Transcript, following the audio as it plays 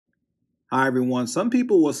Hi, everyone. Some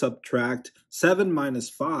people will subtract 7 minus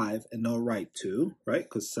 5 and they'll write 2, right?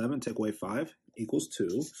 Because 7 take away 5 equals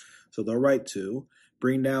 2. So they'll write 2.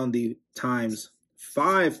 Bring down the times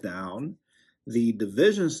 5 down, the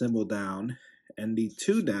division symbol down, and the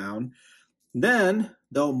 2 down. Then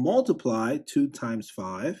they'll multiply 2 times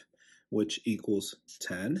 5, which equals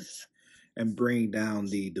 10. And bring down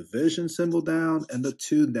the division symbol down and the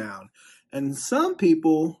 2 down. And some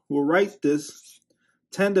people will write this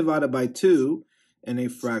 10 divided by 2 in a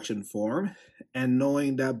fraction form, and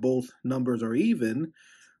knowing that both numbers are even,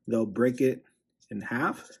 they'll break it in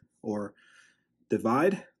half or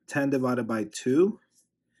divide. 10 divided by 2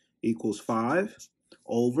 equals 5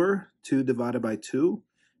 over 2 divided by 2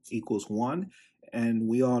 equals 1. And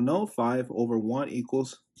we all know 5 over 1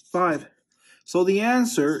 equals 5. So the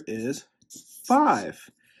answer is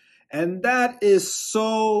 5. And that is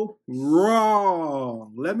so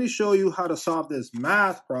wrong. Let me show you how to solve this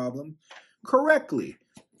math problem correctly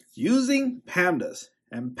using PEMDAS.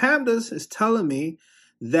 And PEMDAS is telling me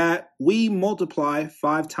that we multiply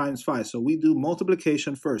 5 times 5. So we do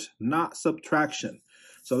multiplication first, not subtraction.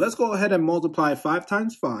 So let's go ahead and multiply 5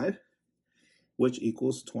 times 5, which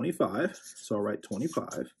equals 25. So I'll write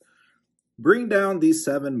 25. Bring down the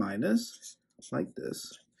 7 minus, like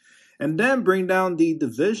this. And then bring down the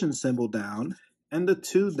division symbol down and the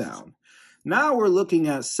 2 down. Now we're looking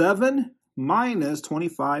at 7 minus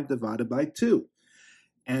 25 divided by 2.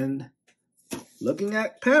 And looking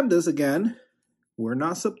at PEMDAS again, we're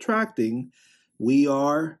not subtracting, we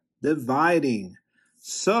are dividing.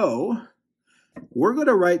 So we're going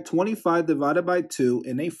to write 25 divided by 2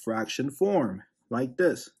 in a fraction form, like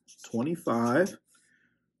this, 25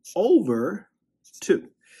 over 2.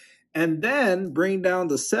 And then bring down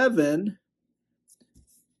the 7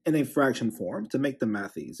 in a fraction form to make the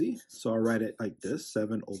math easy. So I'll write it like this,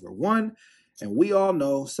 7 over 1. And we all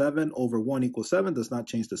know 7 over 1 equals 7, does not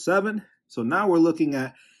change to 7. So now we're looking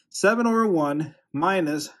at 7 over 1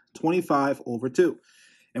 minus 25 over 2.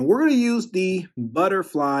 And we're going to use the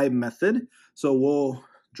butterfly method. So we'll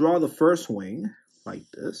draw the first wing like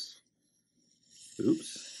this.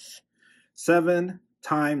 Oops. 7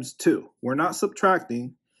 times 2. We're not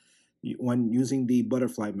subtracting. When using the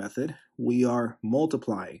butterfly method, we are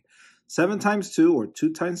multiplying. 7 times 2, or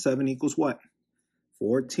 2 times 7 equals what?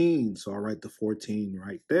 14. So I'll write the 14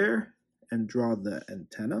 right there and draw the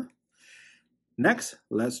antenna. Next,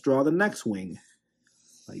 let's draw the next wing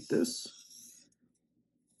like this.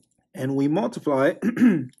 And we multiply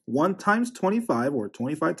 1 times 25, or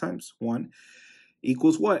 25 times 1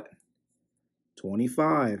 equals what?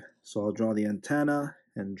 25. So I'll draw the antenna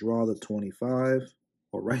and draw the 25.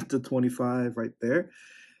 Or write the 25 right there.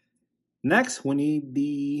 Next, we need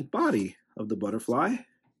the body of the butterfly.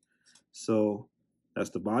 So that's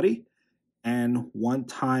the body. And 1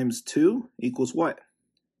 times 2 equals what?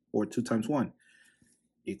 Or 2 times 1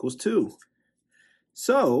 equals 2.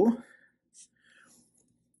 So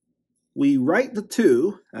we write the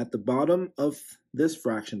 2 at the bottom of this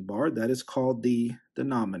fraction bar. That is called the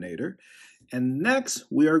denominator. And next,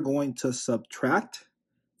 we are going to subtract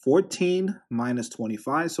 14 minus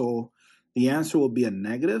 25, so the answer will be a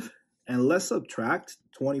negative. And let's subtract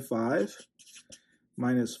 25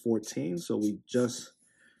 minus 14, so we just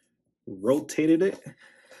rotated it.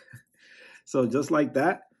 So just like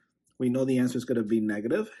that, we know the answer is going to be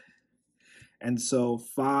negative. And so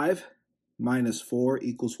 5 minus 4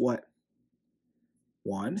 equals what?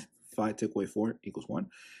 1. 5 take away 4 equals 1.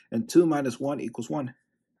 And 2 minus 1 equals 1,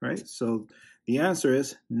 right? So the answer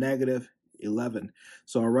is negative 11.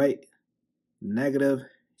 So I'll write negative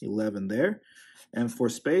 11 there. And for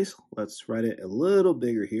space, let's write it a little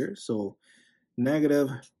bigger here. So negative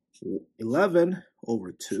 11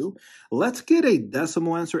 over 2. Let's get a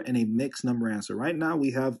decimal answer and a mixed number answer. Right now we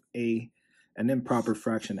have an improper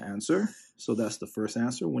fraction answer. So that's the first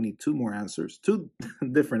answer. We need 2 more answers, 2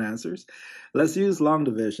 different answers. Let's use long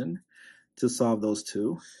division to solve those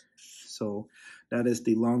 2. So that is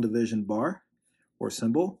the long division bar or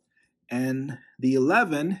symbol. And the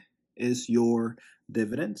 11 is your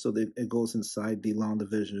dividend, so that it goes inside the long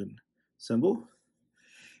division symbol.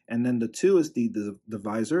 And then the 2 is the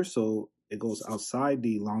divisor, so it goes outside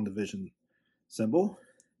the long division symbol.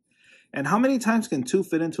 And how many times can 2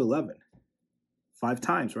 fit into 11? 5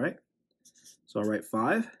 times, right? So I'll write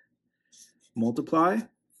 5, multiply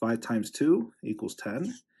 5 times 2 equals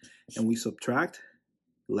 10, and we subtract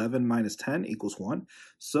 11 minus 10 equals 1.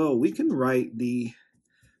 So we can write the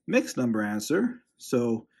mixed number answer.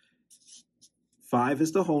 So 5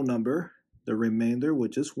 is the whole number. The remainder,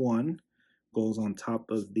 which is 1, goes on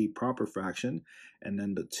top of the proper fraction, and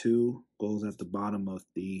then the 2 goes at the bottom of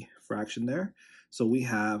the fraction there. So we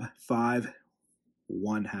have 5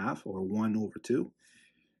 1/2, or 1 over 2,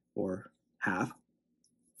 or half,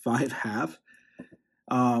 5 half,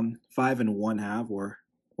 5 and 1/2, or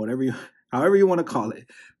whatever you, however you want to call it,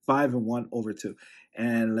 5 and 1 over 2.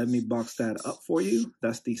 And let me box that up for you.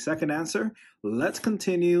 That's the second answer. Let's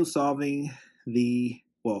continue solving the,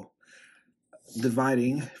 well,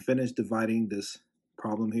 finish dividing this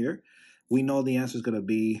problem here. We know the answer is going to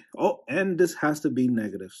be, oh, and this has to be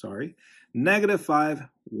negative, sorry. Negative 5,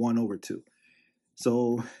 1 over 2.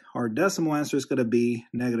 So our decimal answer is going to be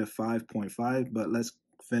negative 5.5, but let's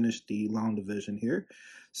finish the long division here.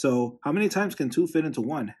 So how many times can 2 fit into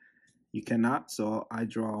 1? You cannot, so I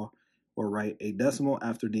draw or write a decimal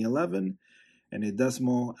after the 11 and a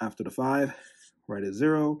decimal after the 5. Write a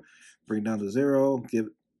 0, bring down the 0,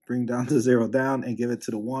 bring down the 0 down and give it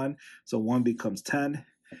to the 1. So 1 becomes 10.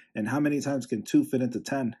 And how many times can 2 fit into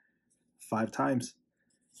 10? 5 times,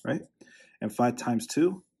 right? And 5 times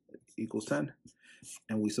 2 equals 10.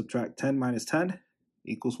 And we subtract 10 minus 10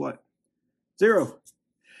 equals what? 0.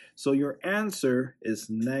 So your answer is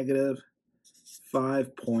negative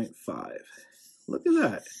 5.5. Look at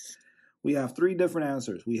that. We have 3 different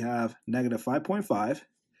answers. We have negative 5.5,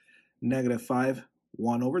 negative 5,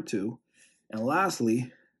 1 over 2, and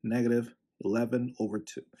lastly, negative 11 over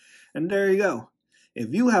 2. And there you go.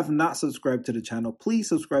 If you have not subscribed to the channel, please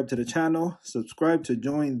subscribe to the channel. Subscribe to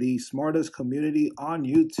join the smartest community on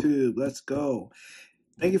YouTube. Let's go.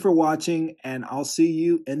 Thank you for watching, and I'll see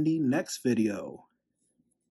you in the next video.